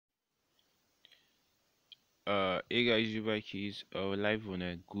Hey guys, you back keys. Live on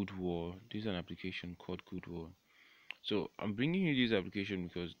a Goodwall. This is an application called Goodwall. So I'm bringing you this application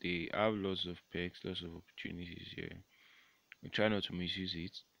because they have lots of perks, lots of opportunities here. We try not to misuse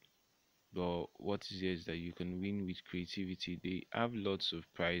it, but what is here is that you can win with creativity. They have lots of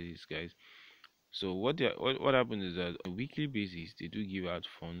prizes, guys. So what happens is that on a weekly basis they do give out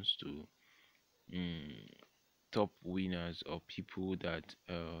funds to mm, top winners or people that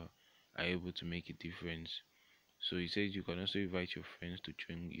are able to make a difference. So he says you can also invite your friends to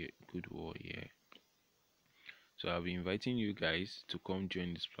join your Goodwall here. So I'll be inviting you guys to come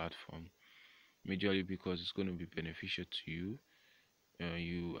join this platform, majorly because it's going to be beneficial to you.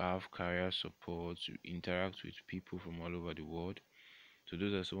 You have career support, you interact with people from all over the world. So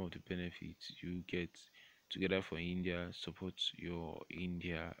those are some of the benefits you get together for India. Support your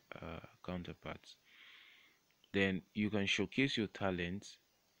India counterparts. Then you can showcase your talents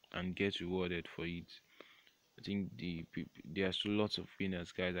and get rewarded for it. I think there's lots of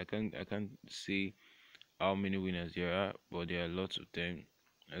winners, guys. I can't say how many winners there are, but there are lots of them.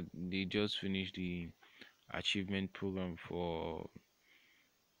 They just finished the achievement program for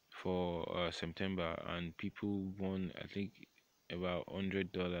September, and people won, I think, about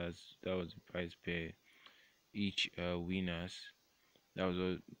 $100. That was the price per each winners. That was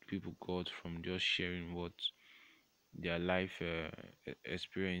what people got from just sharing what their life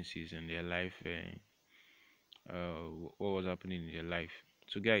experiences and their life what was happening in their life.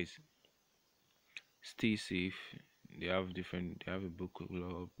 So guys, stay safe. They have a book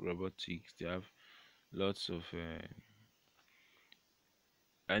club, robotics. They have lots of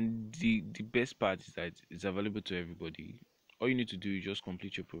and the best part is that it's available to everybody. All you need to do is just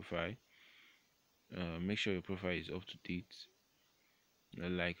complete your profile. Make sure your profile is up to date.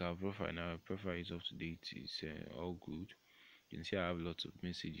 Like our profile now, our profile is up to date. It's all good. You can see I have lots of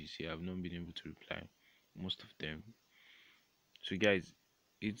messages here. I've not been able to reply most of them. So guys,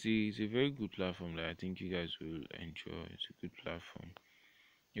 it's a very good platform that I think you guys will enjoy. It's a good platform.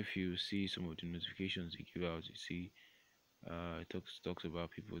 If you see some of the notifications they give out, you see it talks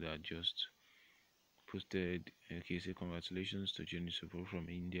about people that just posted. Okay, say congratulations to Jenny support from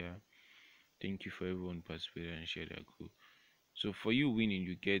India. Thank you for everyone participated and shared their goal. So for you winning,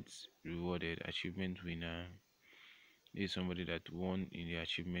 you get rewarded. Achievement winner is somebody that won in the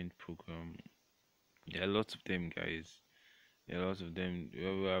achievement program. There are lots of them, guys. There are lots of them. We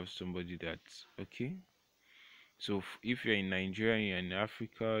will have somebody that's okay. So if you're in Nigeria, you're in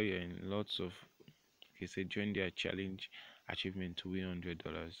Africa, you're in lots of, okay, say join their challenge achievement to win $100.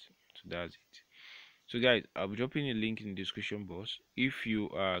 So that's it. So guys, I'll be dropping a link in the description box. If you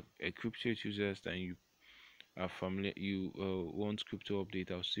are a crypto enthusiast and you are familiar, you want crypto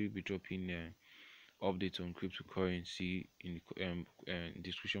update, I'll still be dropping updates on cryptocurrency in the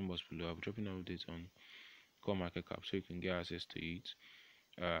description box below. I'll be dropping updates on CoinMarketCap so you can get access to it.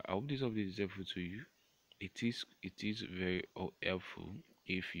 I hope this update is helpful to you. It is very helpful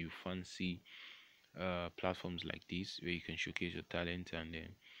if you fancy platforms like this where you can showcase your talent and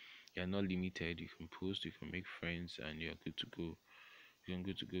then you're not limited. You can post, you can make friends, and you're good to go. You can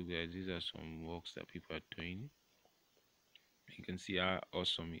good to go, guys. These are some works that people are doing. You can see how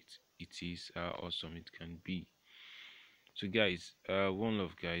awesome it is, how awesome it can be. So guys, one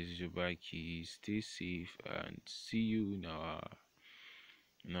love, guys. Is your bike. Stay safe and see you in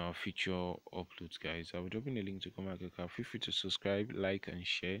our future uploads, guys. I'll be dropping a link to CoinMarketCap. Feel free to subscribe, like, and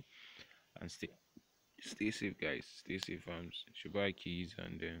share, and stay safe, guys. Stay safe, fams. It's your bike,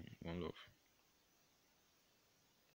 and then one love.